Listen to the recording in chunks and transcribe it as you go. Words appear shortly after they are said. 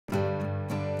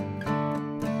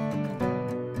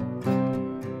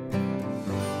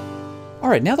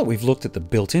Alright, now that we've looked at the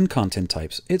built-in content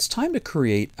types, it's time to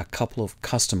create a couple of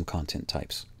custom content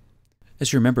types.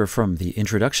 As you remember from the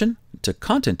introduction to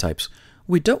content types,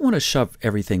 we don't want to shove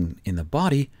everything in the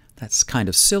body. That's kind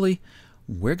of silly.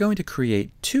 We're going to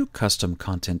create two custom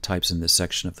content types in this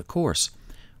section of the course.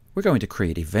 We're going to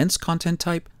create events content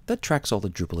type that tracks all the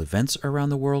Drupal events around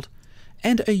the world,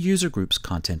 and a user groups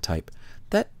content type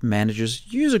that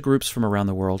manages user groups from around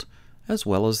the world, as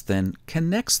well as then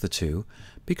connects the two,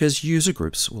 because user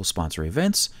groups will sponsor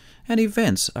events, and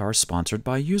events are sponsored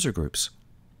by user groups.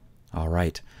 All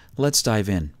right, let's dive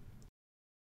in.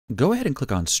 Go ahead and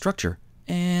click on Structure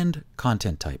and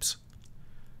Content Types.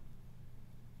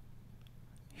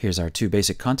 Here's our two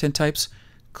basic content types.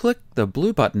 Click the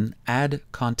blue button, Add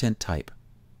Content Type.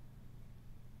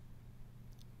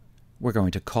 We're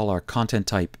going to call our content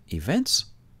type Events.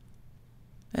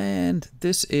 And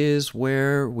this is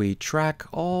where we track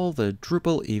all the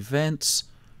Drupal events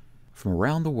from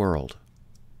around the world.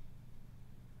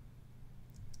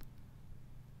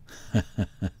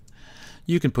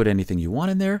 You can put anything you want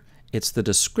in there. It's the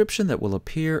description that will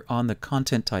appear on the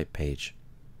content type page.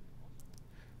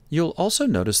 You'll also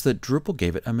notice that Drupal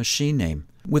gave it a machine name.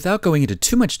 Without going into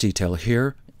too much detail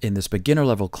here in this beginner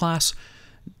level class,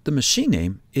 the machine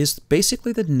name is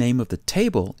basically the name of the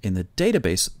table in the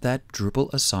database that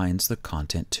Drupal assigns the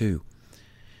content to.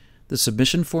 The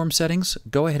submission form settings,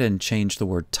 go ahead and change the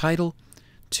word title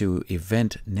to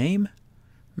event name.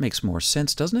 Makes more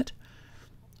sense, doesn't it?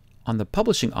 On the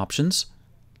publishing options,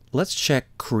 let's check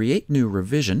create new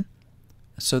revision.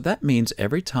 So that means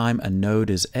every time a node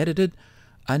is edited,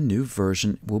 a new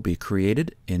version will be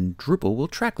created, and Drupal will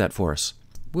track that for us.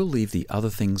 We'll leave the other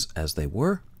things as they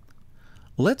were.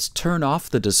 Let's turn off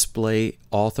the display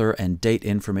author and date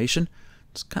information.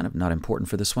 It's kind of not important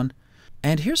for this one.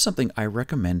 And here's something I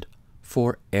recommend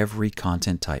for every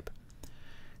content type.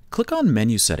 Click on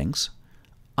Menu Settings,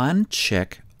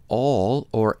 uncheck all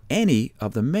or any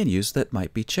of the menus that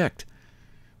might be checked.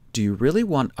 Do you really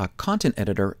want a content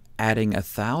editor adding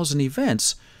 1,000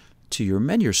 events to your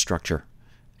menu structure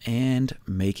and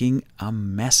making a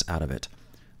mess out of it?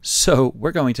 So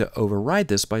we're going to override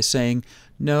this by saying,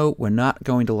 no, we're not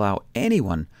going to allow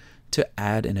anyone to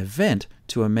add an event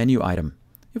to a menu item.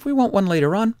 If we want one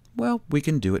later on, well, we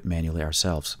can do it manually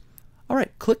ourselves. All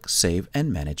right, click Save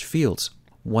and Manage Fields.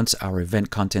 Once our event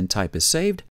content type is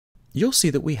saved, you'll see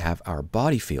that we have our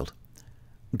body field.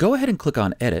 Go ahead and click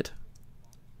on Edit,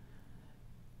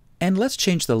 and let's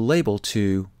change the label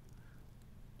to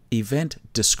Event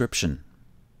Description.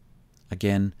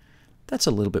 Again, that's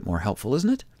a little bit more helpful, isn't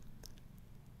it?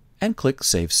 And click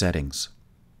Save Settings.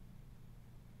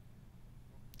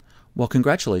 Well,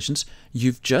 congratulations,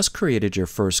 you've just created your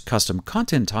first custom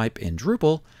content type in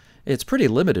Drupal. It's pretty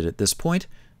limited at this point,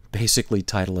 basically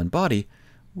title and body,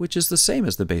 which is the same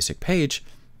as the basic page.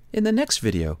 In the next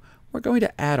video, we're going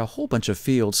to add a whole bunch of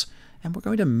fields, and we're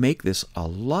going to make this a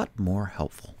lot more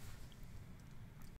helpful.